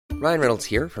Ryan Reynolds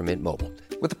here from Mint Mobile.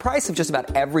 With the price of just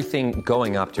about everything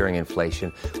going up during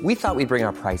inflation, we thought we'd bring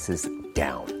our prices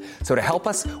down. So to help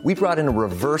us, we brought in a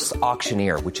reverse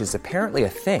auctioneer, which is apparently a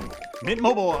thing. Mint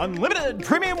Mobile Unlimited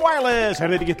Premium Wireless. How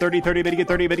to get 30, 30, bit to get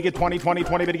 30, bit to get 20, 20,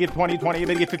 20, bit to get 20, 20,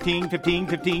 bit to get 15, 15,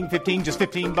 15, 15, just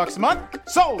 $15 a month?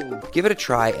 Sold! Give it a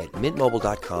try at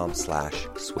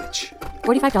mintmobile.com/switch.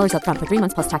 $45 up front for 3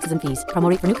 months plus taxes and fees. Promo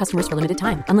rate for new customers for limited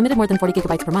time. Unlimited more than 40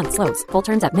 gigabytes per month. Slows full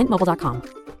terms at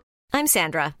mintmobile.com. I'm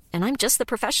Sandra, and I'm just the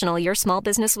professional your small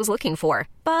business was looking for.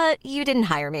 But you didn't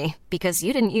hire me because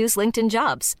you didn't use LinkedIn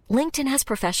Jobs. LinkedIn has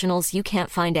professionals you can't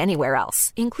find anywhere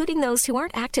else, including those who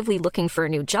aren't actively looking for a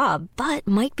new job, but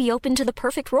might be open to the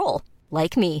perfect role,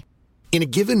 like me. In a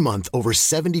given month, over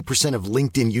 70% of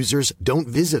LinkedIn users don't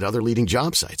visit other leading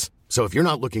job sites. So if you're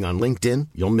not looking on LinkedIn,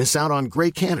 you'll miss out on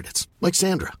great candidates like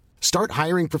Sandra. Start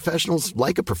hiring professionals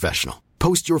like a professional.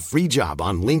 Post your free job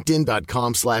on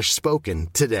linkedin.com/spoken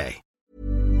today.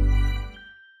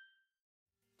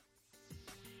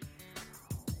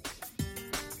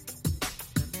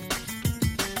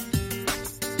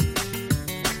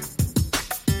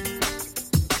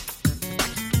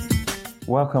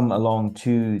 Welcome along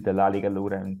to the La Liga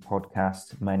Lowdown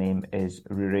podcast. My name is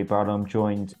Ruri Barlow. I'm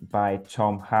joined by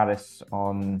Tom Harris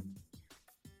on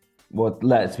what,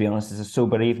 let's be honest, is a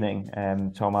sober evening.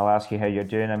 Tom, I'll ask you how you're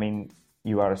doing. I mean,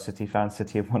 you are a City fan.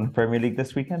 City have won the Premier League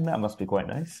this weekend. That must be quite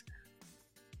nice.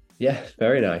 Yeah,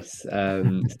 very nice.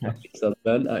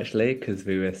 Sunburnt actually, because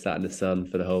we were sat in the sun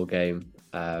for the whole game.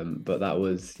 But that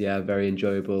was, a very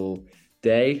enjoyable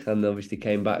day, and obviously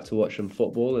came back to watch some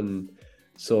football and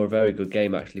saw a very good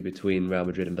game actually between Real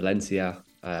Madrid and Valencia,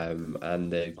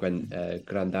 and the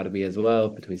Gran Derby as well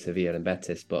between Sevilla and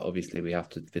Betis. But obviously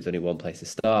there's only one place to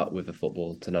start with the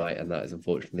football tonight, and that is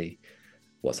unfortunately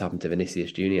what's happened to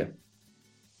Vinicius Junior.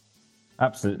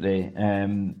 Absolutely.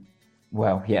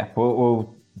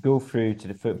 We'll go through to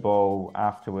the football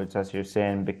afterwards, as you're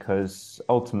saying, because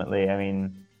ultimately, I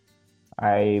mean,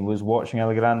 I was watching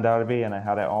El Gran Derby and I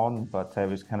had it on, but I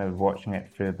was kind of watching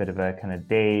it through a bit of a kind of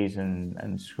daze and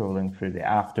scrolling through the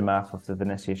aftermath of the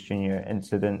Vinicius Junior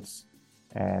incidents,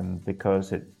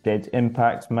 because it did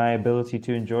impact my ability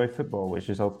to enjoy football, which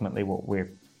is ultimately what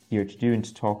we're here to do and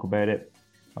to talk about it.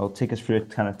 I'll take us through a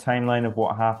kind of timeline of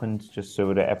what happened, just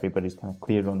so that everybody's kind of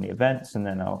clear on the events, and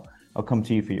then I'll come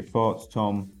to you for your thoughts,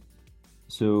 Tom.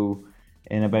 So,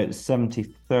 in about the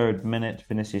 73rd minute,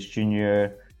 Vinicius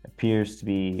Junior appears to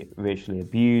be racially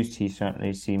abused. He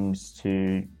certainly seems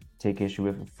to take issue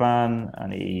with a fan,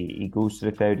 and he goes to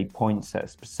the crowd, he points at a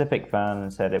specific fan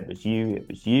and said, "It was you, it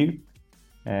was you."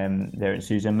 There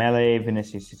ensues a melee.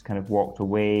 Vinicius has kind of walked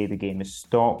away. The game is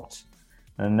stopped.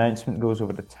 An announcement goes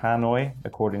over the tannoy,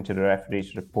 according to the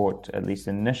referee's report, at least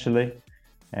initially.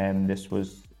 This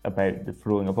was about the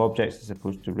throwing of objects as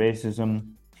opposed to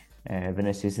racism.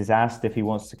 Vinicius is asked if he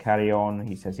wants to carry on.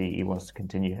 He says he wants to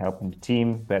continue helping the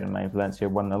team. Bear in mind, Valencia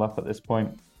 1-0 up at this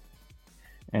point.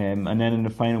 And then in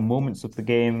the final moments of the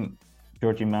game,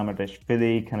 Georgi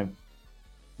Mamardashvili kind of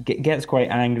gets quite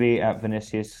angry at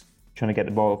Vinicius, trying to get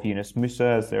the ball off Yunus Musa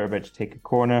as they're about to take a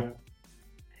corner.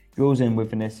 Goes in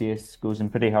with Vinicius, goes in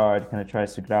pretty hard, kind of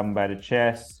tries to grab him by the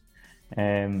chest.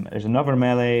 There's another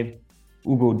melee.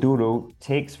 Hugo Duro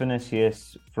takes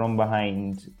Vinicius from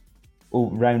behind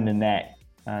round the neck,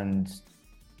 and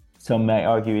some might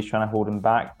argue he's trying to hold him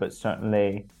back, but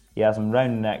certainly he has him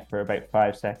round the neck for about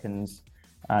 5 seconds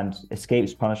and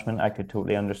escapes punishment. I could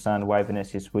totally understand why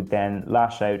Vinicius would then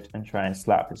lash out and try and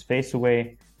slap his face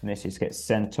away. Vinicius gets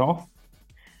sent off.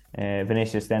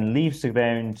 Vinicius then leaves the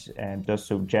ground and does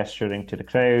so gesturing to the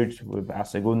crowd with a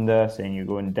segunda, saying you're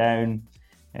going down,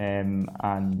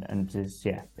 and is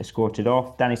escorted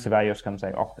off. Dani Ceballos comes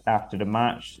out after the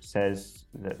match, says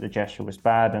that the gesture was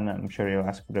bad, and I'm sure he'll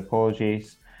ask for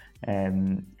apologies.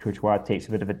 Courtois takes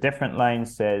a bit of a different line,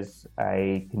 says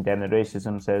I condemn the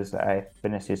racism, says that if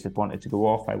Vinicius had wanted to go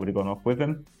off, I would have gone off with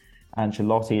him.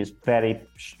 Ancelotti is very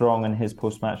strong in his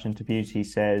post-match interviews. He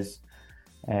says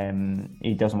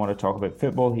he doesn't want to talk about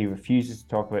football. He refuses to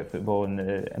talk about football in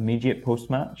the immediate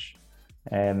post-match,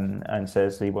 and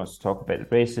says he wants to talk about the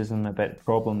racism, about the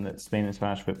problem that Spain and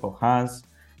Spanish football has.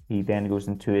 He then goes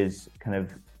into his kind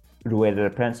of rueda de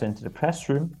prensa, into the press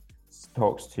room,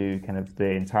 talks to kind of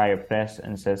the entire press,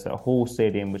 and says that a whole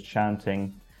stadium was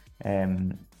chanting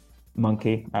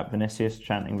monkey at Vinicius,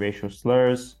 chanting racial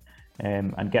slurs.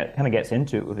 And kind of gets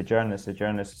into it with a journalist. The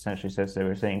journalist essentially says they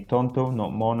were saying tonto,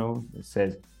 not mono. It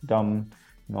says dumb,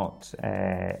 not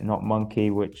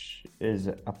monkey, which is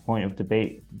a point of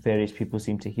debate. Various people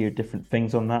seem to hear different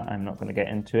things on that. I'm not going to get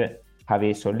into it.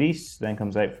 Javier Solis then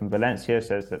comes out from Valencia,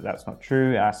 says that that's not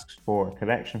true, asks for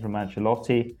correction from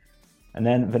Ancelotti. And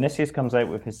then Vinicius comes out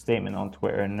with his statement on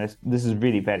Twitter, and this is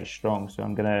really very strong. So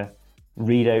I'm going to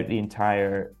read out the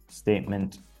entire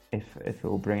statement if it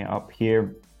will bring it up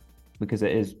here, because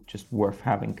it is just worth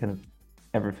having kind of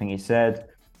everything he said.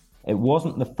 It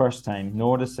wasn't the first time,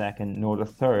 nor the second, nor the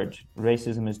third.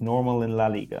 Racism is normal in La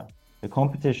Liga. The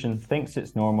competition thinks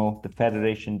it's normal, the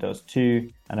federation does too,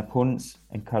 and opponents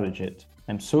encourage it.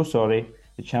 I'm so sorry.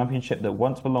 The championship that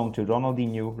once belonged to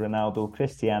Ronaldinho, Ronaldo,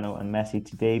 Cristiano and Messi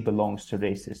today belongs to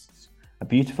racists. A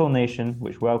beautiful nation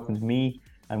which welcomes me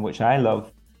and which I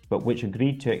love, but which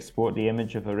agreed to export the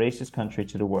image of a racist country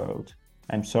to the world.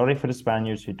 I'm sorry for the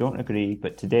Spaniards who don't agree,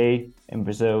 but today, in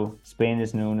Brazil, Spain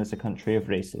is known as a country of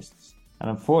racists. And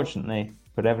unfortunately,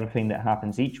 for everything that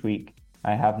happens each week,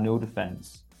 I have no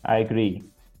defence. I agree,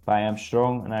 but I am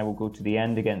strong and I will go to the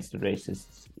end against the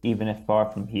racists, even if far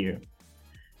from here.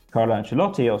 Carlo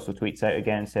Ancelotti also tweets out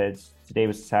again, says, today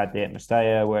was a sad day at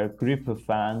Mestalla, where a group of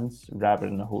fans, rather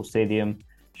than the whole stadium,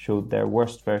 showed their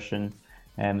worst version.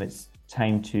 It's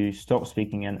time to stop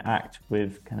speaking and act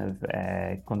with kind of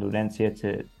condolencia,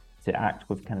 to act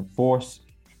with kind of force.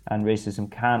 And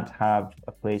racism can't have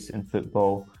a place in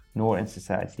football nor in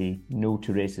society. No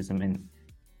to racism in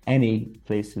any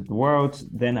place of the world.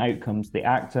 Then out comes the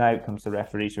actor, out comes the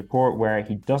referee's report, where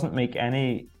he doesn't make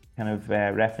any kind of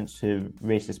reference to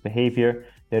racist behaviour.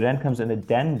 There then comes an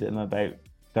addendum about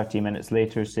 30 minutes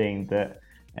later saying that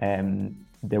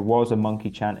there was a monkey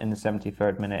chant in the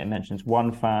 73rd minute. It mentions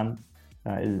one fan.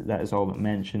 That is all it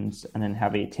mentions. And then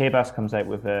Javi Tebas comes out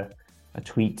with a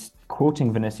tweet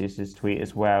quoting Vinicius's tweet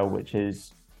as well, which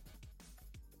is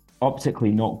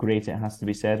optically not great, it has to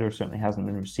be said, or certainly hasn't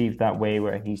been received that way,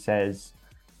 where he says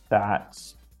that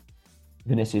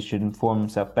Vinicius should inform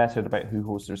himself better about who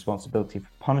holds the responsibility for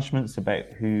punishments, about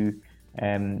who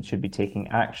should be taking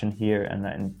action here, and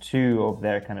that in two of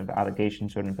their kind of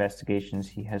allegations or investigations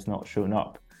he has not shown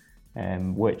up,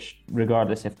 which,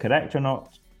 regardless if correct or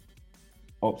not,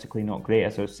 optically not great,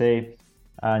 as I say.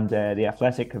 And The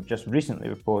Athletic have just recently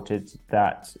reported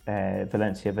that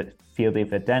Valencia feel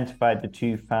they've identified the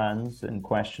two fans in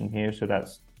question here, so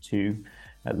that's two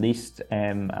at least,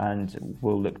 and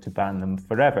will look to ban them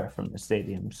forever from the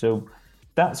stadium. So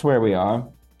that's where we are.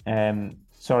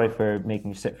 Sorry for making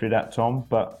you sit through that, Tom,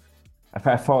 but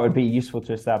I thought it would be useful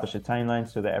to establish a timeline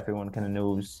so that everyone kind of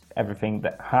knows everything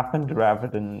that happened, rather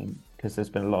than, because there's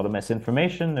been a lot of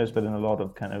misinformation, there's been a lot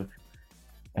of kind of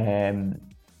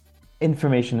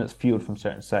information that's fueled from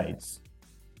certain sides.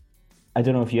 I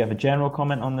don't know if you have a general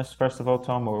comment on this, first of all,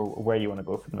 Tom, or where you want to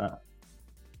go from that.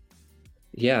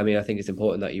 Yeah, I mean, I think it's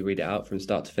important that you read it out from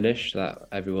start to finish, that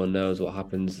everyone knows what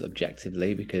happens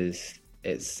objectively, because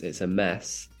it's a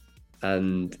mess.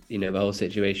 And, you know, the whole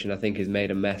situation, I think, is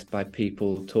made a mess by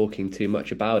people talking too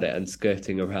much about it and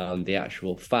skirting around the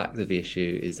actual fact of the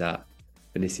issue, is that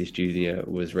Vinicius Jr.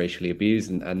 was racially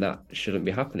abused, and that shouldn't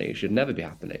be happening. It should never be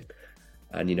happening.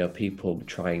 And, you know, people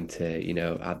trying to, you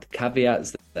know, add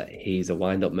caveats that he's a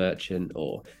wind-up merchant,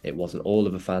 or it wasn't all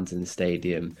of the fans in the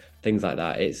stadium, things like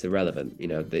that. It's irrelevant. You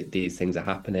know, these things are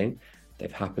happening.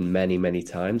 They've happened many, many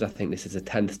times. I think this is the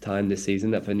 10th time this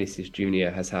season that Vinicius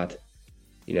Jr. has had,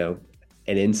 you know,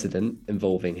 an incident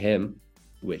involving him,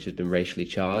 which has been racially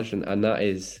charged, and that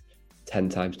is 10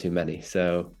 times too many.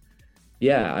 So,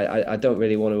 yeah, I don't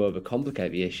really want to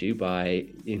overcomplicate the issue by,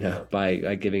 you know, by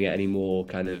giving it any more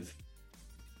kind of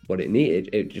what it needed.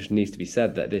 It just needs to be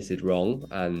said that this is wrong,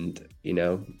 and, you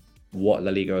know, what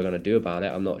La Liga are going to do about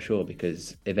it, I'm not sure,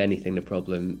 because if anything, the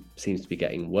problem seems to be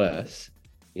getting worse.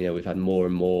 You know, we've had more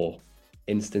and more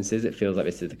instances. It feels like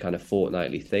this is the kind of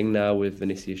fortnightly thing now with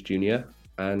Vinicius Jr.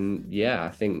 And yeah, I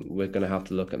think we're going to have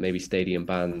to look at maybe stadium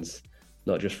bans,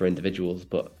 not just for individuals,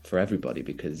 but for everybody,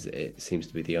 because it seems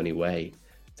to be the only way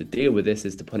to deal with this,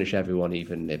 is to punish everyone,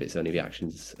 even if it's only the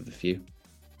actions of a few.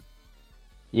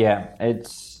 Yeah,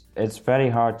 it's very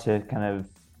hard to kind of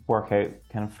work out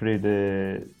kind of through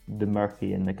the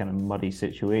murky and the kind of muddy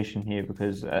situation here,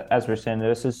 because as we're saying,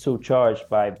 this is so charged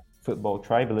by football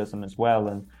tribalism as well,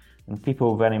 and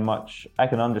people very much, I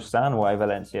can understand why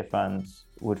Valencia fans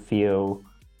would feel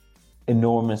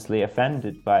enormously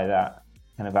offended by that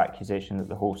kind of accusation that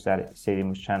the whole stadium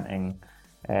was chanting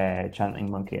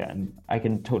monkey, and I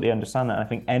can totally understand that. I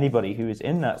think anybody who was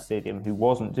in that stadium who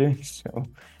wasn't doing so,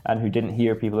 and who didn't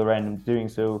hear people around them doing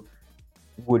so,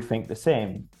 would think the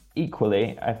same.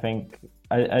 Equally, I think,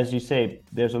 as you say,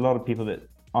 there's a lot of people that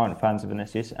aren't fans of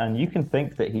Vinicius, and you can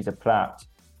think that he's a prat,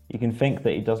 you can think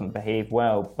that he doesn't behave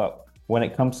well, but when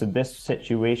it comes to this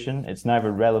situation, it's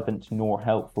neither relevant nor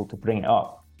helpful to bring it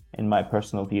up, in my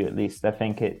personal view at least. I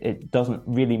think it doesn't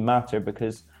really matter,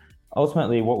 because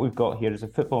ultimately what we've got here is a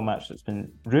football match that's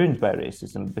been ruined by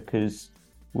racism, because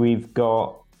we've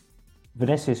got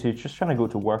Vinicius, who's just trying to go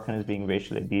to work and is being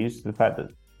racially abused. The fact that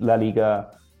La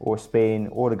Liga or Spain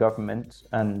or the government,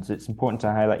 and it's important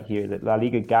to highlight here that La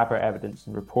Liga gather evidence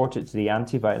and report it to the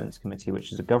Anti-Violence Committee,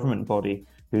 which is a government body,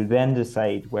 who then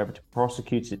decide whether to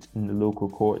prosecute it in the local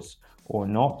courts or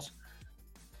not.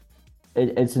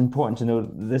 It's important to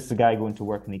know this is a guy going to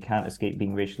work and he can't escape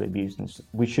being racially abused, and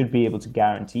we should be able to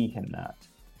guarantee him that.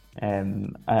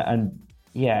 And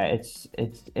yeah, it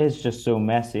is just so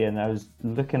messy. And I was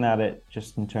looking at it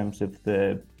just in terms of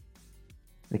the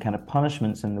kind of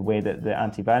punishments and the way that the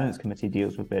Anti-Violence Committee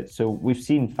deals with it. So we've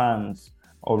seen fans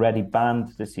already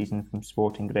banned this season from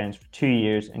sporting grounds for 2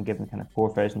 years and given kind of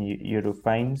 €4,000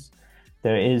 fines.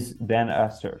 There is then a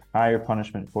sort of higher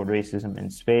punishment for racism in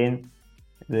Spain.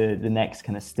 The next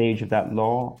kind of stage of that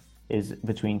law is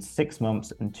between 6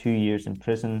 months and 2 years in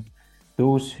prison.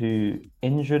 Those who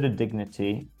injure the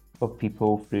dignity of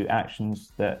people through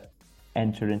actions that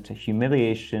enter into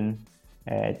humiliation,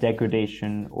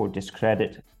 degradation, or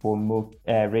discredit for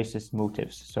racist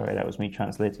motives. Sorry, that was me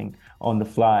translating on the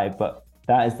fly, but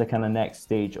that is the kind of next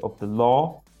stage of the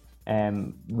law.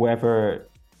 Whether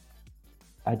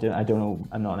I don't know,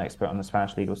 I'm not an expert on the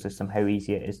Spanish legal system, how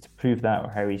easy it is to prove that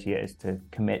or how easy it is to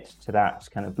commit to that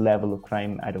kind of level of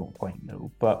crime, I don't quite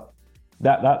know. But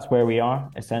that's where we are,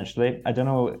 essentially. I don't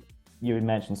know, you had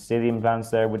mentioned stadium bans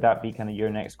there. Would that be kind of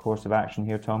your next course of action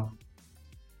here, Tom?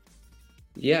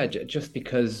 Yeah, just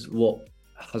because what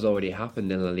has already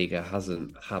happened in La Liga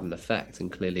hasn't had an effect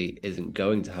and clearly isn't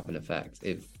going to have an effect.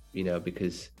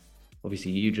 Because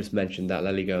obviously you just mentioned that La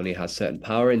Liga only has certain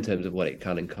power in terms of what it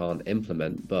can and can't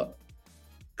implement, but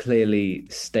clearly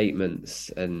statements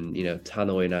and,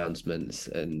 tannoy announcements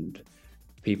and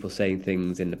people saying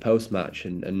things in the post-match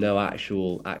and no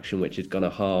actual action which is going to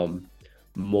harm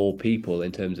more people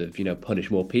in terms of,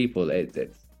 punish more people,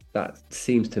 that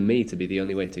seems to me to be the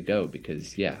only way to go,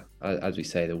 because, as we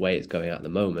say, the way it's going at the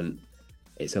moment,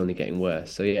 it's only getting worse.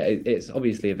 So, it's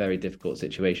obviously a very difficult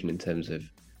situation in terms of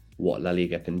what La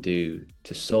Liga can do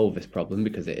to solve this problem,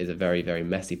 because it is a very, very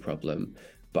messy problem.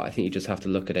 But I think you just have to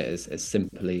look at it as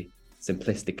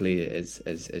simplistically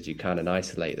as you can, and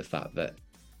isolate the fact that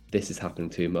this is happening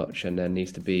too much and there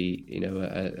needs to be,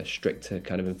 a stricter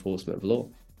kind of enforcement of law.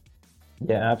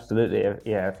 Yeah, absolutely.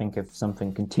 Yeah, I think if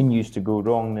something continues to go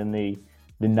wrong, then the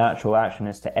natural action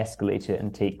is to escalate it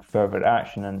and take further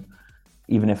action. And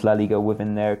even if La Liga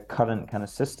within their current kind of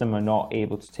system are not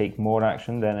able to take more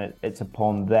action, then it's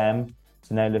upon them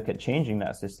to now look at changing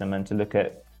that system and to look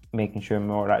at making sure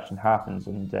more action happens.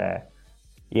 And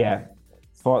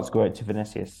thoughts go out to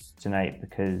Vinicius tonight,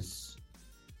 because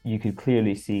you could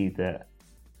clearly see that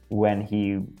when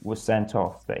he was sent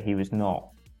off that he was not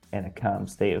in a calm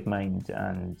state of mind.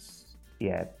 And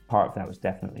part of that was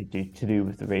definitely to do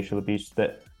with the racial abuse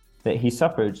that he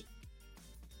suffered.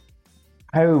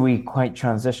 How we quite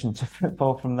transition to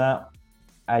football from that,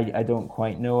 I don't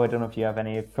quite know. I don't know if you have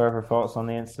any further thoughts on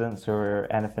the incidents or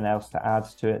anything else to add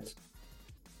to it.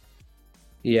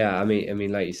 Yeah, I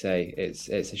mean, like you say, it's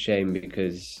a shame,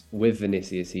 because with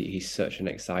Vinicius, he's such an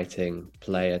exciting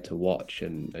player to watch,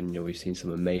 and we've seen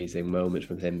some amazing moments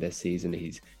from him this season.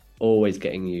 He's always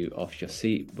getting you off your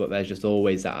seat, but there's just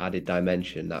always that added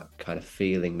dimension, that kind of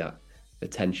feeling that the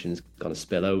tension's going to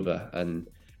spill over. And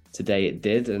today it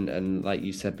did, and like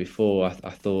you said before, I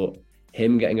thought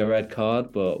him getting a red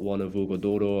card, but one of Hugo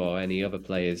Doro or any other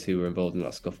players who were involved in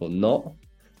that scuffle not,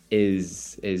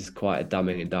 is quite a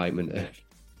damning indictment of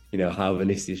how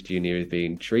Vinicius Junior is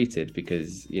being treated,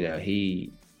 because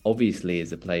he obviously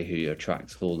is a player who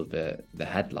attracts all of the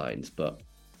headlines, but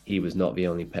he was not the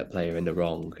only player in the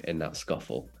wrong in that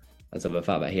scuffle. And so the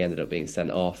fact that he ended up being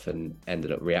sent off and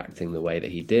ended up reacting the way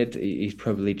that he did, he's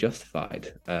probably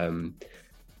justified.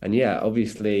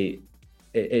 Obviously,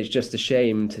 it's just a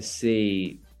shame to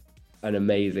see an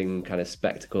amazing kind of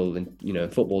spectacle. And, in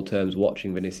football terms,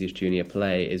 watching Vinicius Junior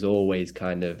play is always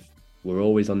we're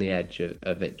always on the edge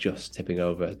of it just tipping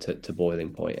over to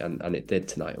boiling point. And it did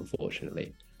tonight,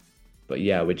 unfortunately. But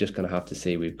we're just going to have to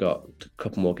see. We've got a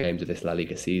couple more games of this La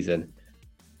Liga season,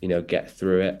 get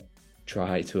through it,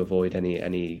 try to avoid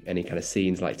any kind of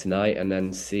scenes like tonight, and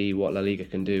then see what La Liga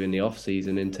can do in the off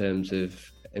season in terms of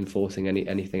enforcing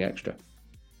anything extra.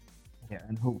 Yeah,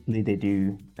 and hopefully they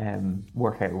do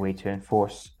work out a way to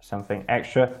enforce something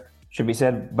extra. Should be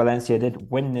said, Valencia did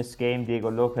win this game.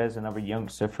 Diego Lopez, another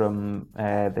youngster from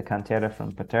the Cantera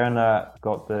from Paterna,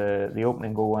 got the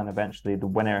opening goal, and eventually the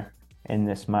winner in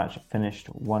this match. Finished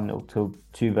 1-0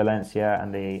 to Valencia,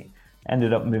 and they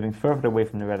ended up moving further away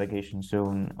from the relegation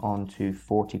zone on to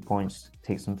 40 points,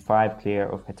 takes them 5 clear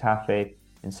of Getafe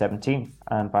in 17th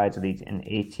and Valladolid in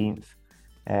 18th.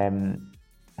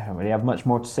 I don't really have much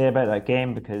more to say about that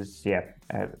game because, it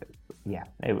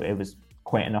was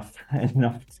quite enough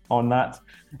on that.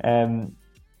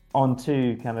 On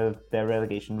to kind of their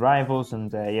relegation rivals,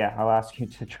 and I'll ask you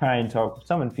to try and talk with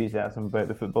some enthusiasm about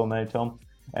the football now, Tom.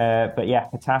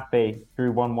 Getafe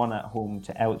drew 1-1 at home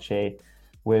to Elche,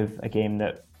 with a game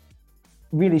that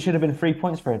really should have been 3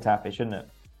 points for Getafe, shouldn't it?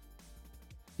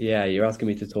 Yeah, you're asking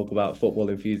me to talk about football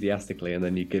enthusiastically, and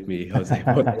then you give me Jose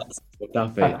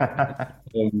Getafe.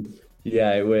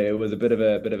 It was a bit of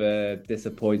a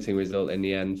disappointing result in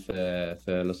the end for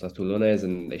Los Azulones,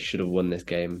 and they should have won this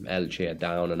game. Elche are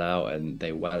down and out, and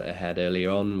they went ahead early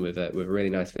on with a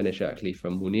really nice finish actually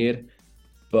from Munir.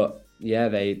 But yeah,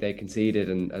 they conceded,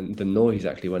 and the noise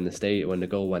actually when the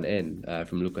goal went in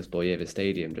from Lucas Boyeva's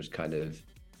stadium just kind of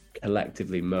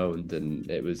collectively moaned, and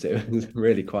it was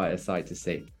really quite a sight to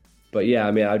see. But yeah,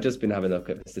 I mean, I've just been having a look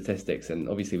at the statistics, and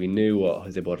obviously we knew what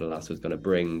Jose Bordalas was going to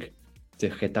bring to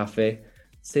Getafe.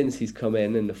 Since he's come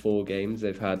in the 4 games,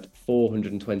 they've had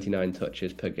 429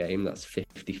 touches per game. That's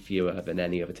 50 fewer than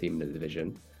any other team in the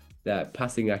division. Their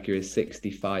passing accuracy is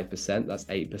 65%. That's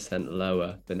 8%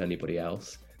 lower than anybody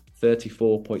else.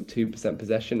 34.2%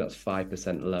 possession. That's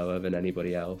 5% lower than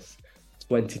anybody else.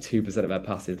 22% of their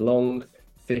passes long.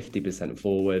 50%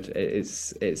 forward.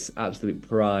 It's absolute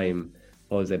prime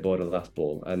Jose Bordalas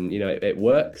ball, and it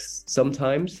works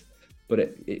sometimes. But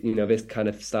this kind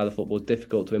of style of football is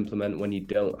difficult to implement when you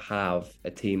don't have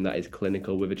a team that is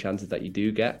clinical with the chances that you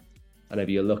do get. And if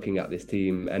you're looking at this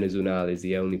team, Enes Unal is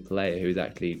the only player who is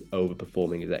actually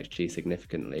overperforming his XG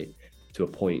significantly to a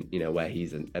point, where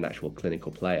he's an actual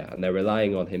clinical player. And they're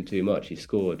relying on him too much. He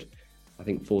scored, I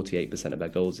think, 48% of their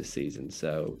goals this season.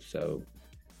 So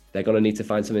they're going to need to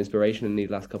find some inspiration in these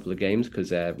last couple of games because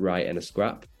they're right in a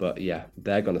scrap. But yeah,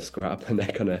 they're going to scrap and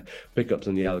they're going to pick up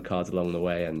some yellow cards along the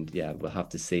way. And yeah, we'll have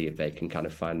to see if they can kind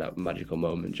of find that magical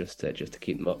moment just to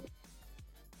keep them up.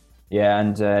 Yeah,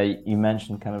 and you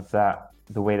mentioned kind of that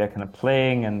the way they're kind of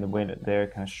playing and the way that they're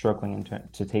kind of struggling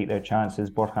to take their chances.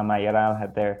 Borja Mayoral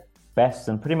had their best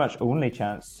and pretty much only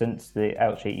chance since the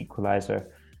Elche equaliser.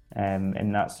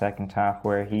 In that second half,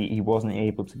 where he wasn't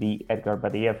able to beat Edgar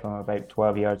Badilla from about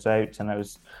 12 yards out. And I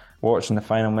was watching the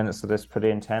final minutes of this pretty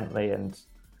intently, and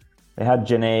they had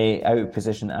Janae out of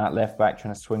position at left back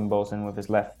trying to swing balls in with his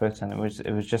left foot, and it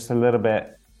was just a little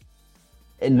bit,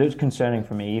 it looked concerning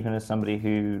for me, even as somebody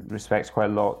who respects quite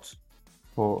a lot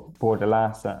for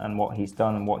Bordalas and what he's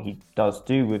done and what he does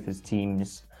do with his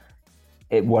teams.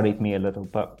 It worried me a little.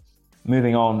 But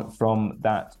moving on from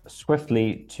that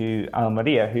swiftly to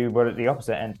Almeria, who were at the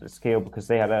opposite end of the scale because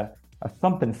they had a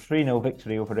thumping 3-0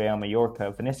 victory over Real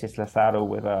Mallorca. Vinicius Lazaro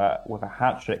with a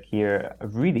hat-trick here, a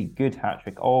really good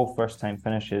hat-trick, all first-time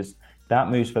finishes.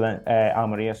 That moves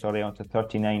Almeria onto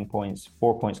 39 points,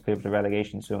 4 points clear of the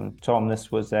relegation zone. Tom,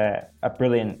 this was a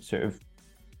brilliant sort of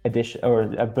addition, or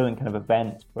a brilliant kind of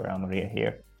event for Almeria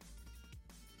here.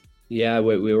 Yeah,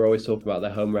 we were always talking about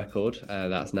their home record.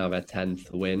 That's now their 10th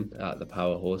win at the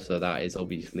Power Horse. So that is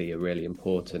obviously a really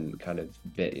important kind of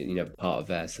bit, part of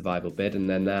their survival bid. And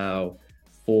they're now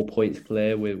 4 points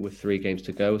clear with 3 games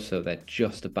to go. So they're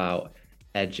just about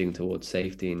edging towards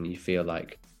safety. And you feel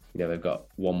like, they've got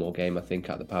one more game, I think,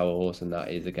 at the Power Horse, and that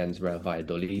is against Real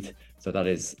Valladolid. So that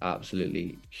is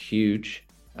absolutely huge.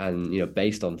 And,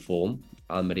 based on form,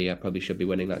 Almeria probably should be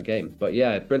winning that game. But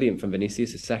yeah, brilliant from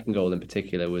Vinicius. His second goal in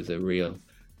particular was a real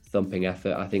thumping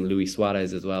effort. I think Luis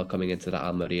Suarez as well, coming into that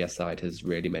Almeria side, has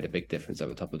really made a big difference at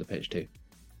the top of the pitch too.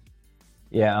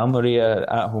 Yeah, Almeria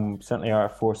at home certainly are a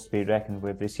force to be reckoned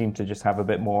with. They seem to just have a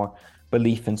bit more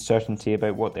belief and certainty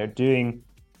about what they're doing.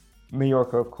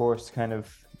 Mallorca, of course, kind of,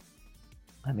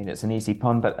 I mean, it's an easy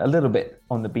pun, but a little bit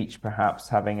on the beach perhaps,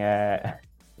 having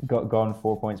gone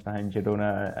 4 points behind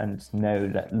Girona, and now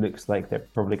that looks like they're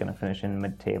probably going to finish in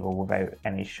mid-table without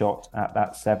any shot at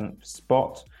that 7th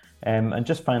spot. And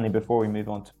just finally, before we move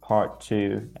on to part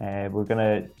 2, we're going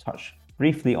to touch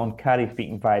briefly on Cádiz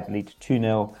beating Valladolid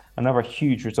 2-0. Another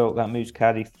huge result that moves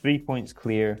Cádiz 3 points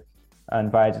clear,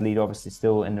 and Valladolid obviously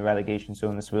still in the relegation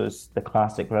zone. This was the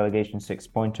classic relegation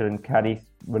 6-pointer, and Cádiz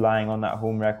relying on that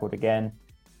home record again,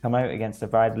 come out against a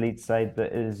Valladolid side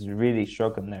that is really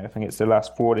struggling there. I think it's the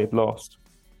last 4 they've lost.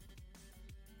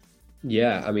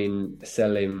 Yeah, I mean,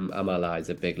 Selim Amala is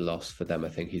a big loss for them. I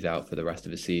think he's out for the rest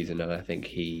of the season, and I think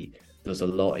he does a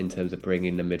lot in terms of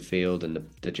bringing the midfield and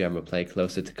the general play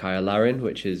closer to Kyle Larin,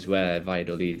 which is where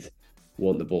Valladolid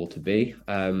want the ball to be.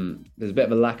 There's a bit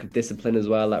of a lack of discipline as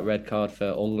well. That red card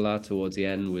for Ongla towards the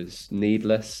end was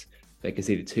needless. They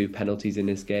conceded 2 penalties in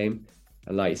this game.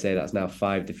 And like you say, that's now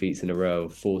 5 defeats in a row,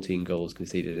 14 goals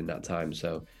conceded in that time.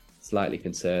 So slightly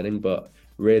concerning, but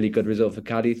really good result for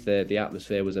Cadiz. The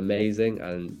atmosphere was amazing.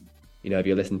 And, if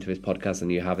you're listening to this podcast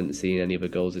and you haven't seen any of the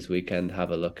goals this weekend, have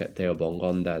a look at Theo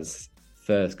Bongonda's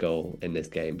first goal in this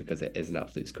game, because it is an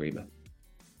absolute screamer.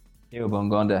 Theo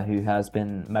Bongonda, who has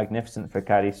been magnificent for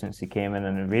Cadiz since he came in,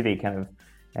 and really kind of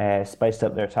spiced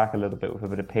up their attack a little bit with a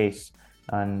bit of pace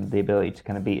and the ability to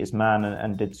kind of beat his man,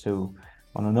 and did so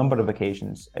on a number of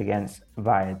occasions against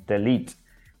Valladolid.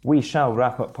 We shall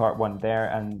wrap up part 1 there,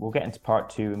 and we'll get into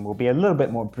part 2, and we'll be a little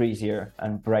bit more breezier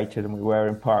and brighter than we were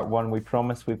in part 1. We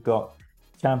promise. We've got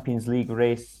Champions League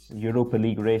race, Europa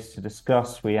League race to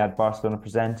discuss. We had Barcelona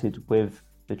presented with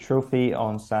the trophy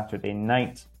on Saturday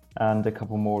night, and a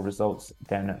couple more results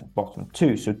down at the bottom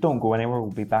too. So don't go anywhere.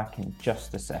 We'll be back in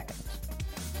just a second.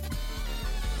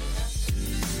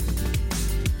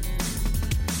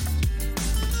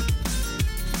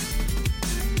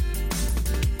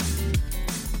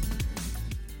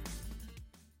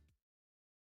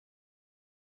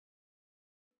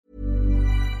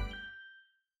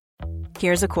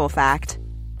 Here's a cool fact.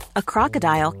 A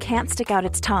crocodile can't stick out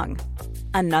its tongue.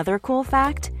 Another cool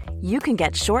fact, you can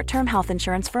get short-term health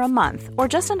insurance for a month or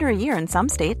just under a year in some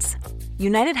states.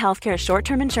 United Healthcare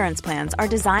short-term insurance plans are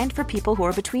designed for people who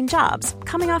are between jobs,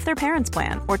 coming off their parents'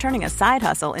 plan, or turning a side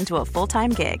hustle into a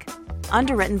full-time gig.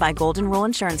 Underwritten by Golden Rule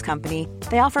Insurance Company,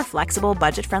 they offer flexible,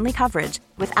 budget-friendly coverage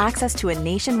with access to a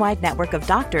nationwide network of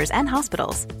doctors and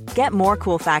hospitals. Get more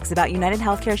cool facts about United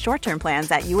Healthcare short-term plans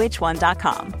at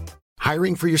uh1.com.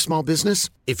 Hiring for your small business?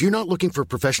 If you're not looking for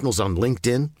professionals on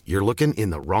LinkedIn, you're looking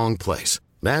in the wrong place.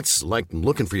 That's like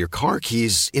looking for your car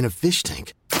keys in a fish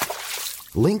tank.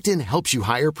 LinkedIn helps you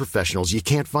hire professionals you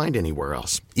can't find anywhere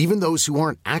else, even those who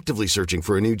aren't actively searching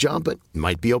for a new job but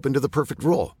might be open to the perfect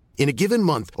role. In a given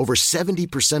month, over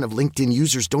 70% of LinkedIn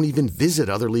users don't even visit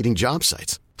other leading job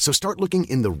sites. So start looking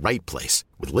in the right place.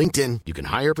 With LinkedIn, you can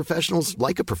hire professionals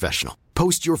like a professional.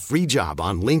 Post your free job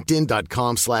on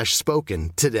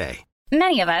linkedin.com/spoken today.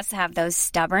 Many of us have those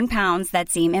stubborn pounds that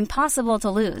seem impossible to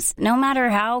lose, no matter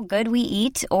how good we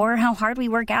eat or how hard we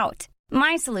work out.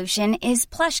 My solution is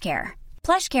PlushCare.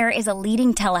 PlushCare is a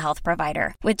leading telehealth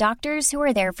provider with doctors who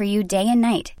are there for you day and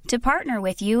night to partner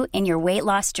with you in your weight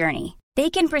loss journey. They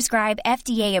can prescribe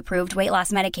FDA-approved weight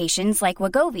loss medications like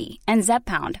Wegovy and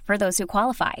Zepbound for those who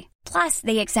qualify. Plus,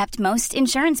 they accept most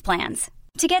insurance plans.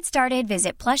 To get started,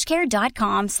 visit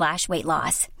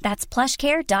plushcare.com/weightloss. That's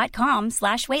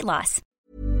plushcare.com/weightloss.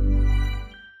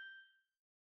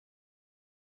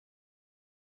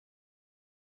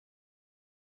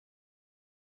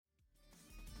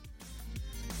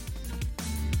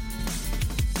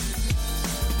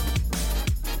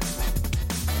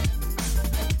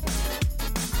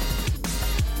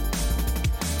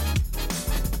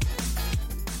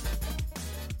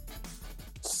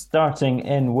 Starting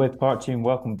in with part 2, and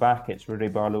welcome back. It's Rudy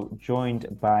Barlow,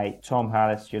 joined by Tom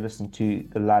Harris. You're listening to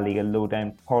the La Liga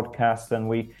Lowdown podcast, and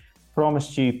we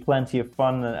promised you plenty of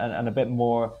fun and a bit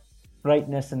more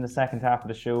brightness in the second half of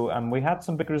the show, and we had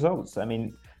some big results. I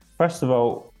mean, first of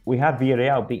all, we had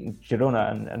Villarreal beating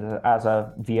Girona, and as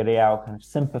a Villarreal kind of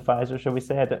sympathiser, shall we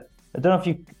say, I don't know if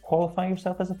you qualify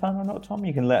yourself as a fan or not, Tom.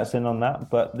 You can let us in on that.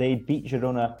 But they beat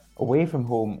Girona away from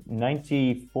home,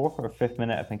 94th or 5th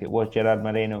minute, I think it was, Gerard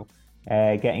Moreno,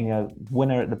 getting a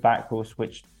winner at the back post,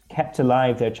 which kept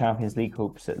alive their Champions League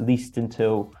hopes, at least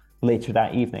until later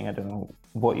that evening. I don't know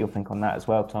what you'll think on that as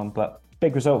well, Tom. But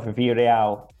big result for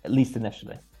Villarreal, at least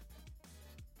initially.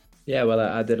 Yeah, well,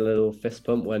 I did a little fist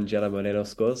pump when Gerard Moreno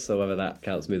scores, so whether that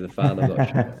counts me as a fan, I'm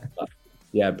not sure. But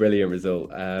yeah, brilliant result.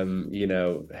 I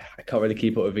can't really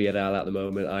keep up with Villarreal at the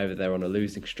moment. Either they're on a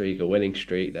losing streak, a winning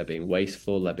streak. They're being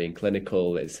wasteful. They're being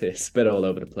clinical. It's a bit all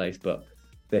over the place. But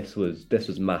this was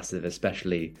massive,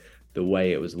 especially the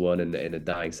way it was won in the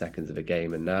dying seconds of a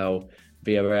game. And now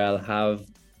Villarreal have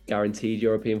guaranteed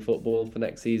European football for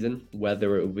next season.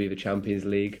 Whether it will be the Champions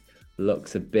League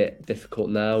looks a bit difficult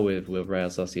now with Real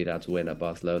Sociedad's win at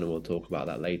Barcelona. We'll talk about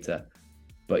that later.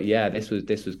 But yeah, this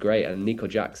was great, and Nico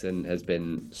Jackson has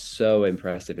been so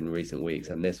impressive in recent weeks,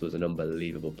 and this was an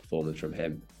unbelievable performance from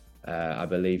him. I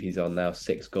believe he's on now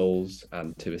 6 goals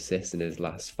and 2 assists in his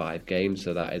last 5 games,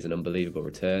 so that is an unbelievable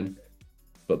return.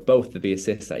 But both of the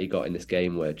assists that he got in this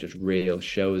game were just real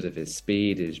shows of his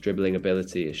speed, his dribbling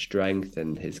ability, his strength,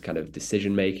 and his kind of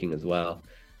decision making as well.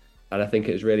 And I think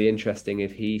it's really interesting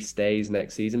if he stays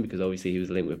next season, because obviously he was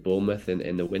linked with Bournemouth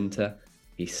in the winter.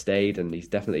 He stayed, and he's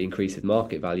definitely increased his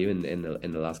market value in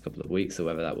the last couple of weeks. So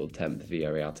whether that will tempt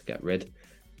Villarreal to get rid.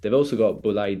 They've also got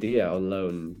Boulaïdia on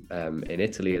loan in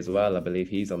Italy as well. I believe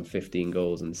he's on 15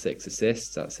 goals and 6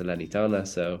 assists at Salernitana.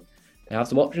 So they have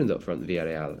some options up front,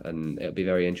 Villarreal, and it'll be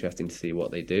very interesting to see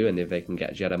what they do and if they can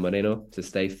get Gerard Moreno to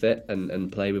stay fit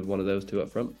and play with one of those two up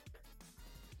front.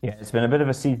 Yeah, it's been a bit of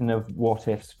a season of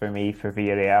what-ifs for me for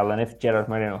Villarreal, and if Gerard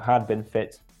Moreno had been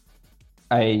fit,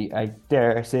 I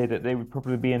dare say that they would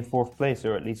probably be in fourth place,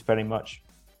 or at least very much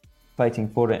fighting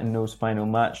for it in those final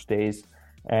match days.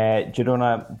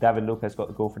 Girona, David Lopez got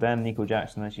the goal for them. Nico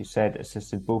Jackson, as you said,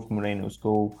 assisted both Moreno's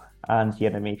goal and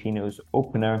Yeremy Pino's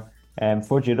opener.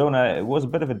 For Girona, it was a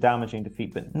bit of a damaging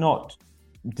defeat, but not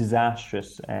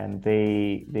disastrous.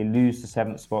 They lose the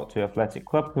 7th spot to Athletic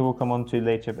Club, who we'll come on to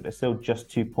later, but they're still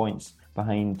just 2 points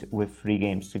behind with 3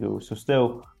 games to go. So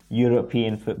still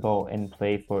European football in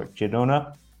play for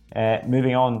Girona.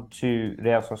 Moving on to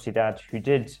Real Sociedad, who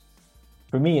did,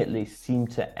 for me at least, seem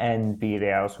to end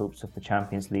Villarreal's hopes of the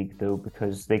Champions League, though,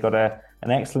 because they got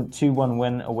an excellent 2-1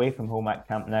 win away from home at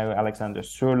Camp Nou. Alexander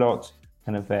Sørloth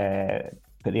kind of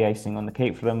put the icing on the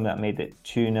cake for them. That made it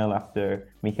 2-0 after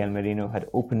Mikel Merino had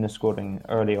opened the scoring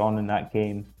early on in that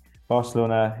game.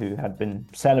 Barcelona, who had been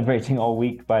celebrating all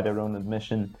week by their own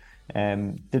admission,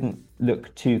 didn't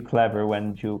look too clever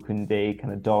when Jules Koundé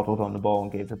kind of dawdled on the ball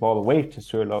and gave the ball away to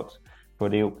Sørloth for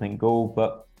the opening goal.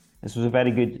 But this was a very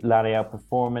good La Real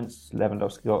performance.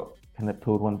 Lewandowski got kind of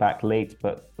pulled one back late,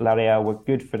 but La Real were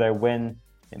good for their win.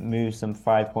 It moves them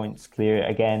 5 points clear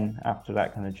again after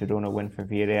that kind of Girona win for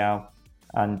Villarreal.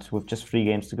 And with just 3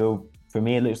 games to go, for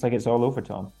me, it looks like it's all over,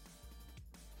 Tom.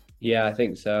 Yeah, I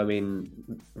think so. I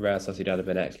mean, Real Sociedad have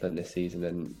been excellent this season,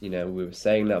 and we were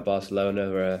saying that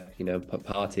Barcelona were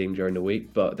partying during the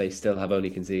week, but they still have only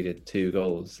conceded 2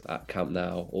 goals at Camp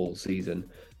Nou all season.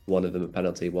 One of them a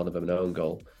penalty, one of them an own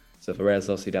goal. So for Real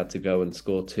Sociedad to go and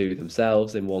score 2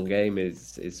 themselves in one game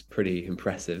is pretty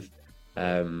impressive.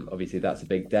 Obviously, that's a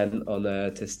big dent on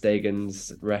ter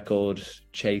Stegen's record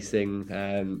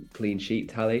chasing clean sheet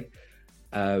tally.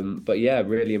 But yeah,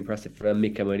 really impressive from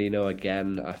Mikel Merino.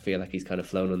 Again, I feel like he's kind of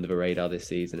flown under the radar this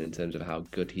season in terms of how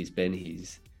good he's been.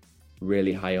 He's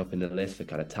really high up in the list for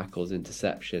kind of tackles,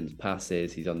 interceptions,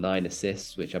 passes. He's on 9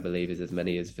 assists, which I believe is as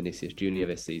many as Vinicius Junior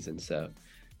this season. So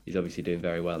he's obviously doing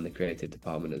very well in the creative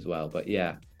department as well. But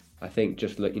yeah, I think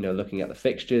just looking at the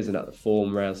fixtures and at the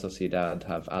form, Real Sociedad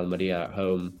have Almeria at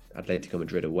home, Atletico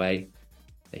Madrid away.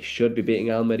 They should be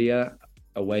beating Almeria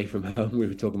away from home. We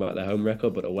were talking about their home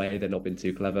record, but away they've not been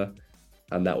too clever,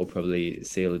 and that will probably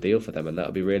seal the deal for them. And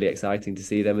that'll be really exciting to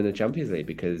see them in the Champions League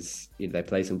because they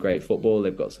play some great football.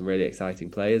 They've got some really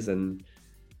exciting players, and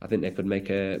I think they could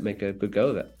make a good go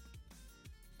of it.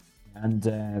 And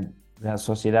Real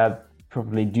Sociedad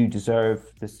probably do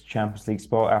deserve this Champions League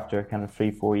spot after kind of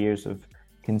 3-4 years of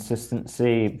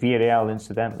consistency. Villarreal,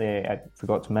 incidentally, I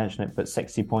forgot to mention it, but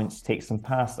 60 points takes them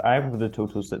past either of the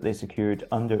totals that they secured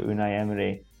under Unai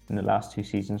Emery in the last 2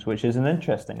 seasons, which is an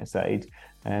interesting aside.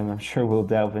 I'm sure we'll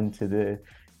delve into the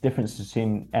difference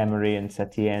between Emery and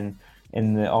Setien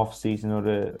in the off season or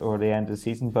the end of the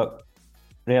season. But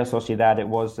Real Sociedad, it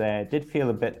was did feel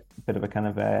a bit of a kind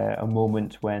of a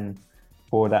moment when,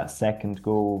 for that second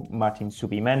goal, Martin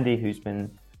Zubimendi, who's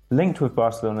been linked with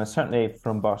Barcelona, certainly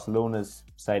from Barcelona's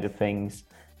side of things,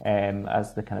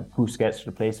 as the kind of Busquets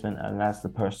replacement and as the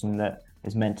person that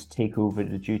is meant to take over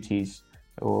the duties,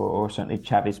 or certainly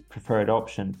Xavi's preferred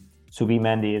option.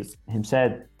 Zubimendi has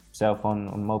himself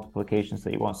on multiple occasions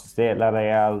that he wants to stay at La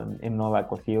Real, and Imanol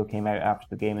Alguacil came out after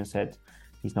the game and said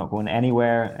he's not going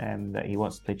anywhere, and that he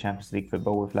wants to play Champions League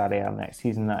football with La Real next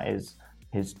season. That is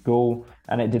his goal.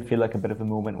 And it did feel like a bit of a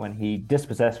moment when he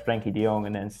dispossessed Frenkie de Jong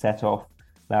and then set off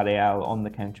La Real on the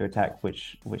counter-attack,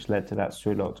 which led to that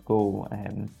Sørloth goal.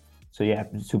 So yeah,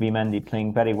 Zubimendi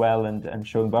playing very well and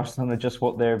showing Barcelona just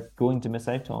what they're going to miss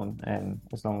out on,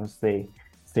 as long as they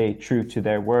stay true to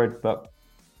their word. But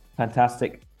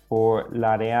fantastic for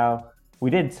La Real. We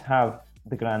did have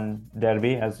the Grand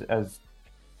Derby, as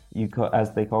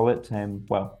they call it,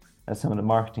 as some of the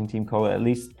marketing team call it at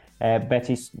least.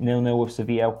 Betis 0-0 with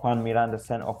Sevilla. Juan Miranda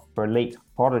sent off for a late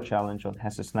horror challenge on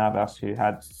Jesus Navas, who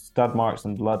had stud marks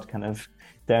and blood kind of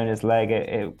down his leg.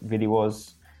 It really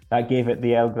was, that gave it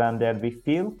the El Gran Derby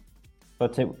feel,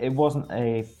 but it wasn't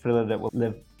a thriller that will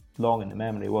live long in the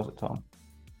memory, was it, Tom?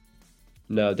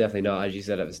 No, definitely not. As you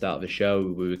said at the start of the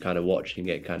show, we were kind of watching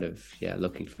it,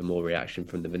 looking for more reaction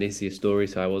from the Vinicius story,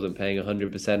 so I wasn't paying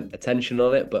 100% attention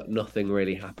on it, but nothing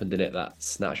really happened in it that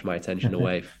snatched my attention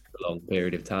away for a long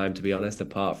period of time, to be honest,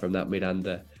 apart from that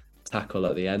Miranda tackle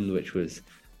at the end, which was,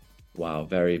 wow,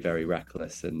 very, very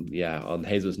reckless. And yeah, on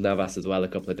Jesus Navas as well, a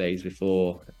couple of days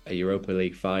before a Europa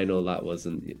League final, that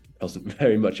wasn't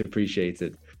very much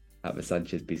appreciated. at the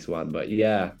Sanchez Pizjuan. But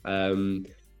yeah,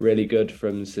 really good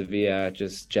from Sevilla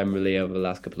just generally over the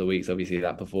last couple of weeks. Obviously,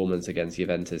 that performance against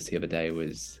Juventus the other day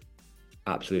was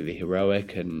absolutely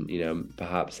heroic, and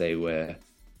perhaps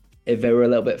if they were a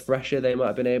little bit fresher, they might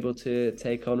have been able to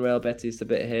take on Real Betis a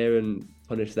bit here and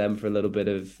punish them for a little bit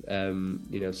of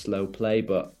slow play.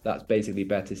 But that's basically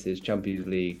Betis's Champions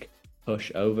League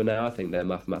push over now. I think they're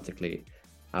mathematically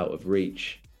out of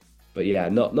reach. But yeah,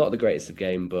 not the greatest of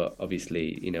game, but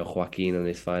obviously Joaquin on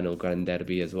his final Grand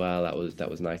Derby as well. That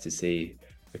was nice to see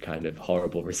the kind of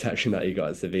horrible reception that he got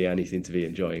at Sevilla, and he seemed to be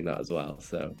enjoying that as well.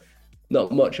 So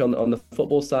not much on the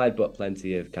football side, but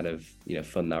plenty of kind of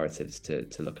fun narratives to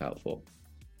look out for.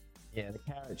 Yeah, the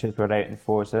characters were out in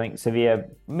force. I think Sevilla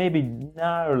maybe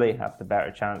narrowly have the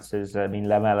better chances. I mean,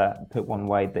 Lamela put one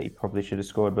wide that he probably should have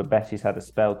scored, but Betis had a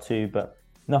spell too, but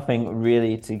nothing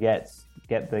really to get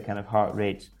the kind of heart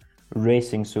rate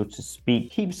racing, so to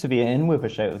speak. Keep Sevilla in with a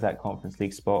shout of that Conference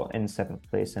League spot in 7th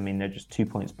place. I mean, they're just 2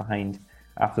 points behind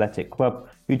Athletic Club,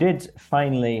 who did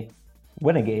finally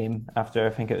win a game after I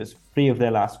think it was 3 of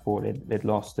their last 4 they'd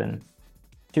lost in.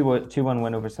 2-1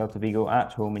 win over Celta Vigo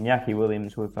at home. Iñaki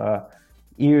Williams with a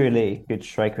eerily good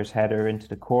striker's header into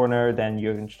the corner. Then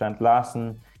Jurgen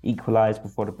Strand-Larsen equalised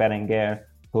before the Berenguer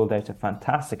pulled out a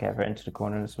fantastic effort into the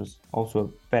corner. This was also a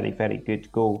very, very good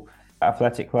goal.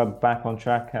 Athletic Club back on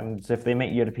track, and if they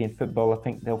make European football, I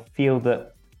think they'll feel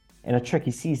that in a tricky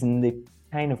season they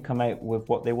kind of come out with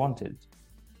what they wanted.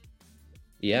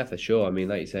 Yeah, for sure. I mean,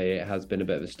 like you say, it has been a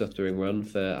bit of a stuttering run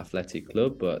for Athletic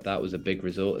Club, but that was a big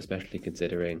result, especially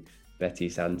considering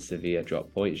Betis and Sevilla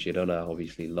dropped points. Girona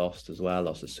obviously lost as well.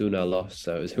 Osasuna lost,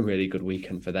 so it was a really good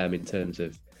weekend for them in terms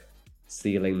of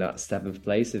sealing that 7th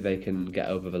place if they can get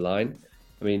over the line.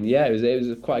 I mean, yeah, it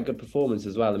was quite a good performance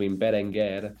as well. I mean,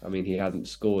 Berenguer, he hadn't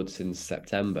scored since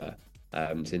September,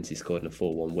 since he scored a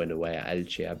 4-1 win away at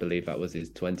Elche. I believe that was his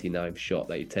 29th shot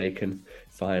that he'd taken.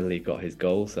 Finally got his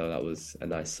goal, so that was a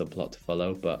nice subplot to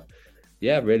follow. But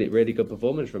yeah, really, really good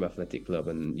performance from Athletic Club,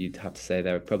 and you'd have to say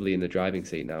they're probably in the driving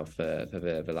seat now for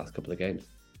the last couple of games.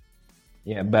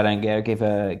 Yeah, Berenguer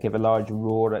gave a large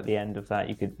roar at the end of that.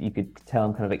 You could tell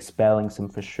him kind of expelling some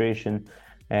frustration.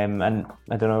 And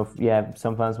I don't know if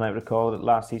some fans might recall that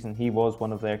last season he was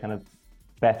one of their kind of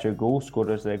better goal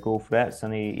scorers, their goal threats,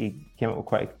 and he came up with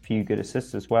quite a few good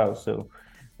assists as well. So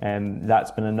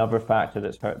that's been another factor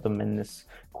that's hurt them in this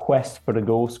quest for a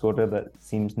goal scorer that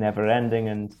seems never ending.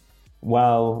 And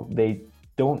while they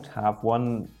don't have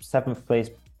one, 7th place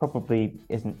probably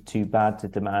isn't too bad to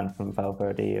demand from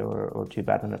Valverde or too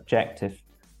bad an objective.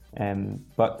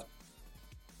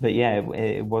 But yeah,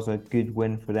 it was a good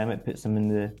win for them. It puts them in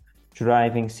the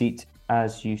driving seat,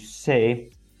 as you say.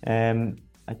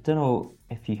 I don't know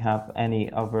if you have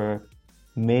any other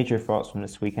major thoughts from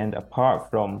this weekend, apart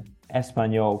from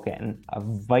Espanyol getting a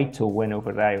vital win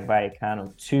over Rayo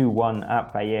Vallecano, 2-1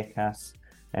 at Vallecas.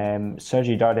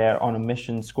 Sergi Darder on a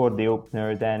mission, scored the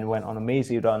opener, then went on a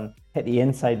mazy run, hit the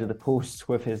inside of the post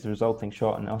with his resulting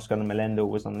shot, and Oscar Melendo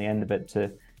was on the end of it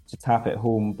to tap it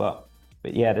home. But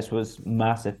yeah, this was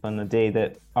massive on the day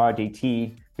that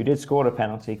RDT, who did score a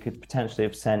penalty, could potentially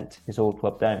have sent his old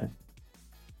club down.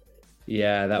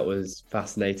 Yeah, that was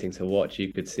fascinating to watch.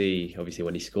 You could see, obviously,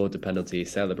 when he scored the penalty, he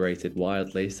celebrated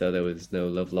wildly, so there was no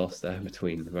love lost there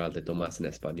between Real de Tomas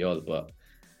and Espanyol. But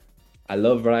I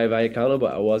love Rayo Vallecano,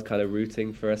 but I was kind of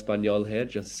rooting for Espanyol here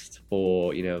just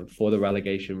for the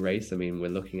relegation race. I mean, we're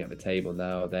looking at the table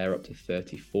now. They're up to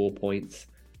 34 points.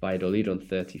 Valladolid on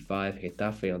 35,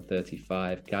 Getafe on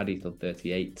 35, Cádiz on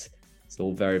 38. It's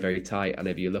all very, very tight. And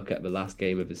if you look at the last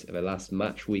game of the last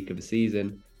match week of the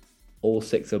season, all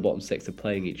 6 of the bottom 6 are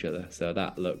playing each other. So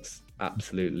that looks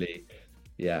absolutely,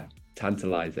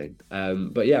 tantalising.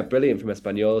 But yeah, brilliant from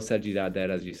Espanyol. Sergi Darder,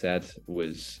 as you said,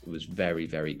 was very,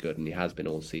 very good, and he has been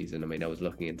all season. I mean, I was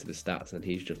looking into the stats, and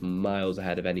he's just miles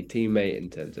ahead of any teammate in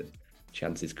terms of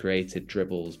chances created,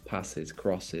 dribbles, passes,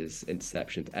 crosses,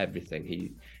 interceptions, everything.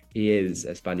 He is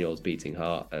Espanyol's beating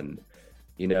heart, and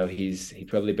he's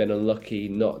probably been unlucky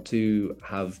not to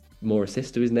have more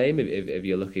assists to his name if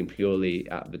you're looking purely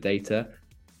at the data.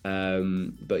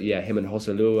 But yeah, him and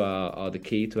Joselu are the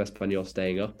key to Espanyol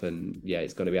staying up, and yeah,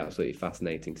 it's going to be absolutely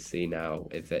fascinating to see now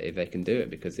if they can do it,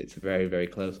 because it's very, very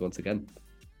close once again.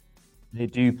 They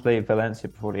do play Valencia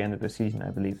before the end of the season, I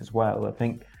believe, as well. I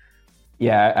think.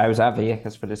 Yeah, I was at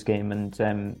Vallecas for this game,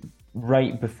 and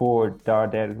right before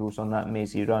Darder goes on that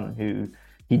mazy run,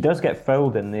 he does get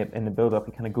fouled in the build-up.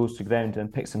 He kind of goes to ground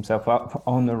and picks himself up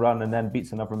on the run, and then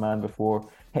beats another man before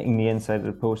hitting the inside of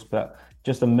the post. But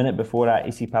just a minute before that,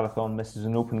 Issy Palathon misses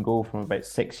an open goal from about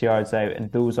 6 yards out,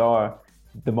 and those are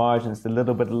the margins, the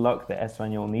little bit of luck that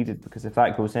Espanyol needed, because if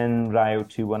that goes in, Rayo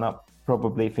 2-1 up,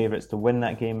 probably favourites to win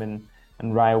that game,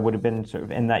 and Rayo would have been sort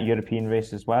of in that European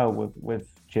race as well with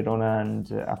Girona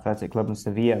and Athletic Club and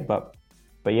Sevilla.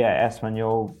 But yeah,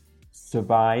 Espanyol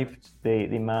survived. They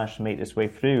managed to make this way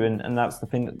through, and that's the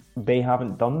thing that they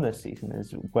haven't done this season,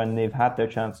 is when they've had their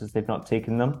chances, they've not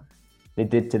taken them. They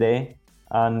did today,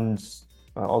 and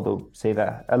although say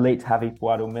that a late Javi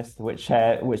Puado missed, which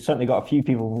certainly got a few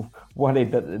people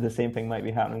worried that the same thing might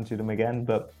be happening to them again.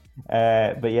 But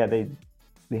yeah,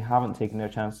 they haven't taken their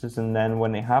chances, and then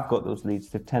when they have got those leads,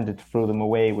 they've tended to throw them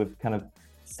away with kind of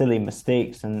silly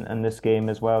mistakes. And this game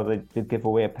as well, they did give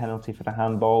away a penalty for the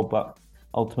handball, but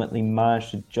ultimately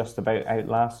managed to just about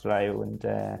outlast Rayo.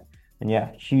 And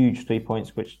yeah, huge 3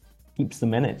 points, which keeps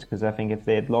them in it, because I think if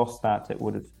they had lost that, it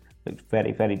would have looked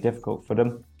very, very difficult for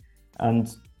them.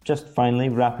 And just finally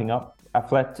wrapping up,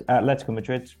 Atletico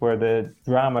Madrid were the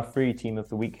drama-free team of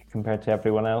the week compared to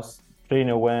everyone else.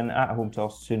 3-0 win at home to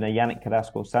Osasuna. Yannick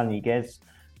Carrasco Saniguez,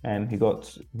 who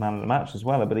got man of the match as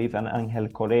well, I believe, and Angel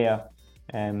Correa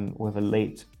with a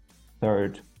late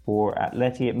third for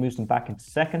Atleti. It moves them back into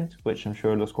second, which I'm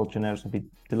sure Los Colchoneros will be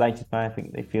delighted by. I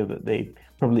think they feel that they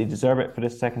probably deserve it for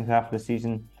this second half of the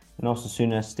season. And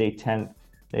Osasuna stay 10th.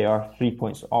 They are 3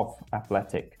 points off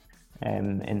Athletic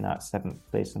in that 7th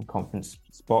place and conference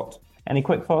spot. Any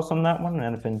quick thoughts on that one?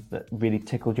 Anything that really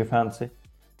tickled your fancy?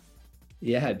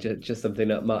 Yeah, just something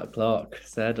that Mark Clark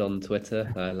said on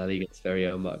Twitter. La Liga's very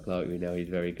own Mark Clark. We know he's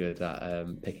very good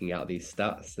at picking out these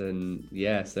stats. And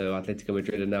yeah, so Atletico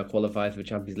Madrid are now qualified for the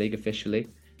Champions League officially.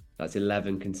 That's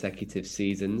 11 consecutive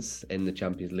seasons in the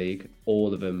Champions League,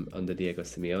 all of them under Diego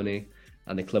Simeone.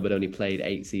 And the club had only played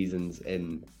 8 seasons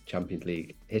in Champions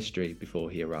League history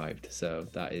before he arrived. So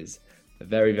that is a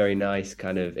very, very nice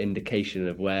kind of indication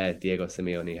of where Diego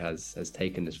Simeone has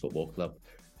taken this football club.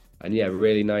 And yeah,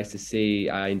 really nice to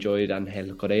see. I enjoyed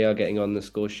Angel Correa getting on the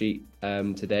score sheet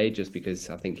today, just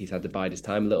because I think he's had to bide his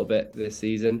time a little bit this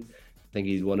season. I think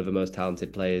he's one of the most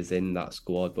talented players in that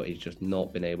squad, but he's just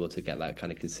not been able to get that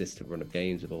kind of consistent run of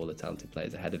games with all the talented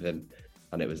players ahead of him.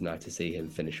 And it was nice to see him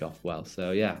finish off well.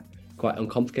 So yeah, quite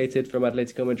uncomplicated from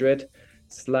Atletico Madrid.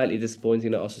 Slightly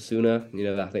disappointing at Osasuna.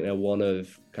 I think they're one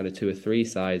of kind of 2 or 3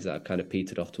 sides that have kind of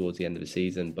petered off towards the end of the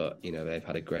season, but they've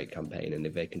had a great campaign, and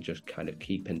if they can just kind of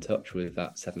keep in touch with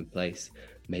that 7th place,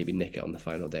 maybe nick it on the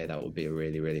final day, that would be a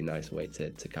really, really nice way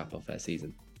to cap off their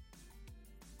season.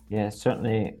 Yeah,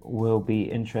 certainly will be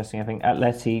interesting. I think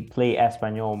Atleti play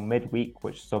Espanyol midweek,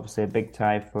 which is obviously a big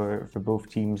tie for both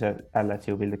teams. Atleti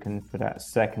will be looking for that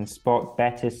 2nd spot.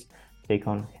 Betis take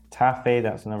on Getafe,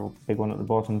 that's another big one at the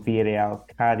bottom. Villarreal,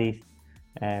 Cádiz,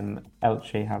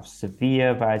 Elche have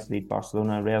Sevilla, Valladolid,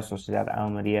 Barcelona, Real Sociedad,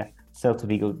 Almeria, Celta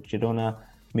Vigo, Girona,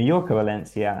 Mallorca,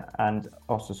 Valencia, and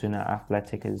Osasuna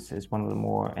Athletic is one of the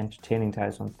more entertaining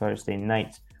ties on Thursday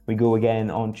night. We go again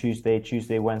on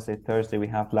Tuesday, Wednesday, Thursday. We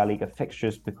have La Liga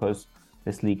fixtures because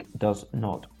this league does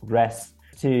not rest.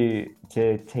 To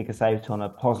take us out on a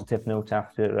positive note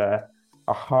after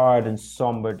a hard and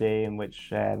somber day in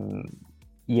which, a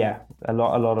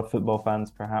lot of football fans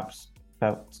perhaps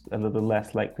felt a little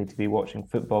less likely to be watching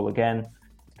football again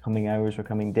coming hours or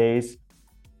coming days.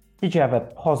 Did you have a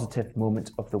positive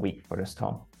moment of the week for us,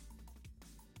 Tom?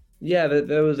 Yeah,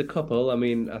 there was a couple. I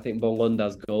mean, I think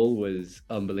Bongonda's goal was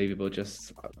unbelievable.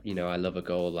 Just, I love a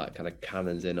goal that kind of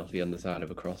cannons in off the underside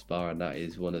of a crossbar, and that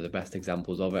is one of the best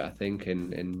examples of it, I think,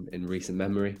 in recent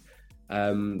memory.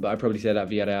 But I'd probably say that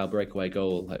Villarreal breakaway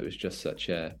goal, it was just such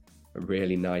a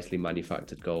really nicely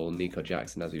manufactured goal. Nico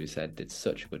Jackson, as we said, did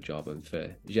such a good job. And for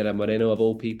Gerard Moreno, of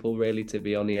all people, really, to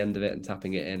be on the end of it and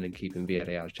tapping it in and keeping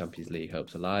Villarreal's Champions League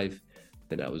hopes alive, I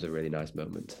think that was a really nice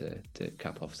moment to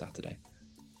cap off Saturday.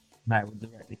 I would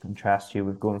directly contrast you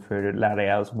with going for La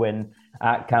Real's win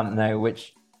at Camp Nou,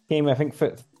 which came, I think,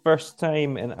 for the first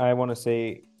time in, I want to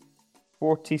say,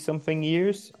 40-something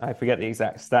years. I forget the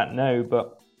exact stat now,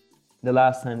 but the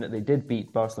last time that they did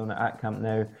beat Barcelona at Camp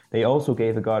Nou, they also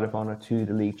gave a guard of honour to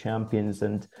the league champions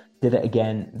and did it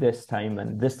again this time.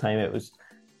 And this time it was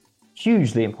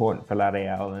hugely important for La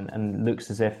Real, and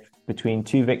looks as if between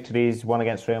 2 victories, one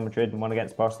against Real Madrid and one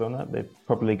against Barcelona, they're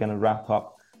probably going to wrap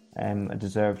up a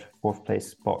deserved 4th place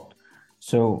spot.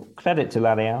 So credit to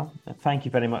La Real. Thank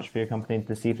you very much for your company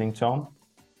this evening, Tom.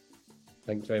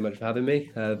 Thanks very much for having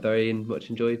me. Very much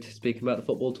enjoyed speaking about the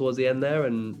football towards the end there.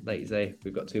 And like you say,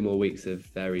 we've got 2 more weeks of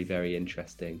very, very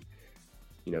interesting,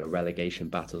 relegation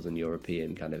battles and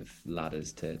European kind of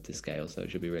ladders to scale. So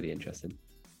it should be really interesting.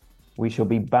 We shall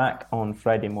be back on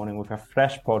Friday morning with a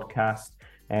fresh podcast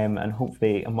and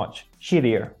hopefully a much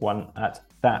cheerier one at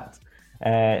that.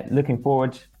 Looking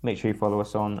forward, make sure you follow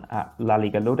us on at La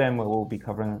Liga Lowdown, where we'll be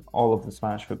covering all of the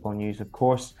Spanish football news, of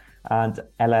course, and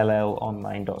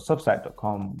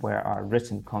llonline.substack.com, where our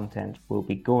written content will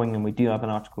be going. And we do have an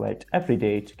article out every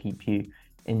day to keep you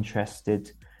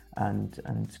interested and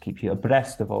keep you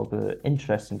abreast of all the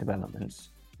interesting developments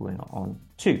going on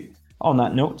too. On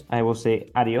that note, I will say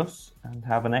adios and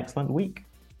have an excellent week.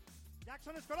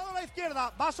 Jackson escorado a la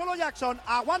izquierda, va solo Jackson,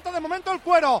 aguanta de momento el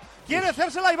cuero, quiere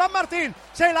hacérsela a Iván Martín,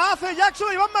 se la hace Jackson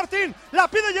a Iván Martín, la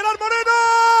pide Gerard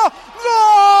Moreno.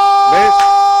 ¡Gol! ¿Ves?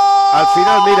 Al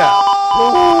final, mira,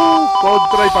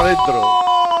 contra y para adentro.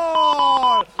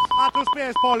 A tus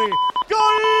pies, Poli.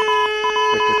 ¡Gol!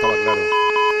 Es que estaba claro.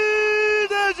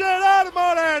 De Gerard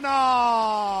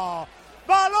Moreno.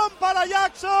 Balón para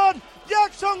Jackson.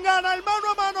 Jackson gana el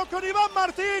mano a mano con Iván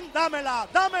Martín. Dámela.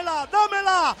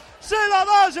 Se la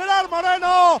da Gerard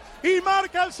Moreno y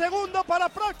marca el segundo para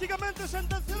prácticamente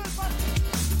sentenciar el partido.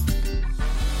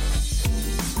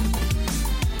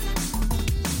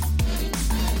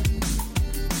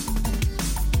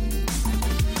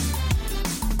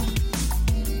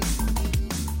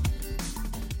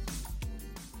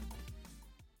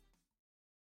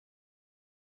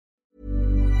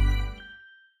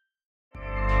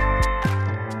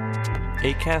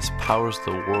 Acast powers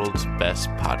the world's best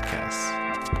podcasts.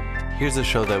 Here's a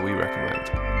show that we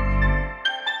recommend.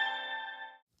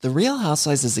 The Real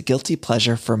Housewives is a guilty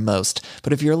pleasure for most,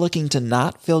 but if you're looking to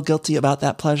not feel guilty about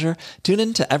that pleasure, tune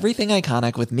in to Everything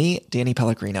Iconic with me, Danny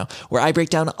Pellegrino, where I break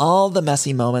down all the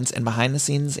messy moments and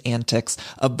behind-the-scenes antics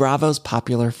of Bravo's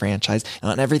popular franchise. And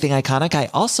on Everything Iconic,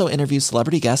 I also interview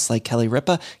celebrity guests like Kelly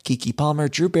Ripa, Keke Palmer,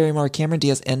 Drew Barrymore, Cameron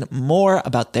Diaz, and more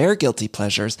about their guilty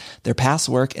pleasures, their past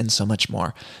work, and so much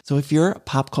more. So if you're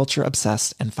pop culture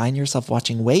obsessed and find yourself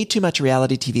watching way too much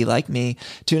reality TV like me,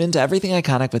 tune in to Everything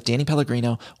Iconic with Danny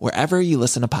Pellegrino, wherever you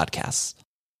listen to podcasts.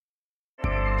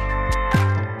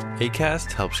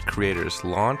 Acast helps creators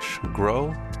launch,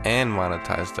 grow, and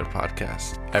monetize their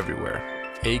podcasts everywhere.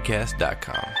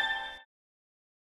 Acast.com.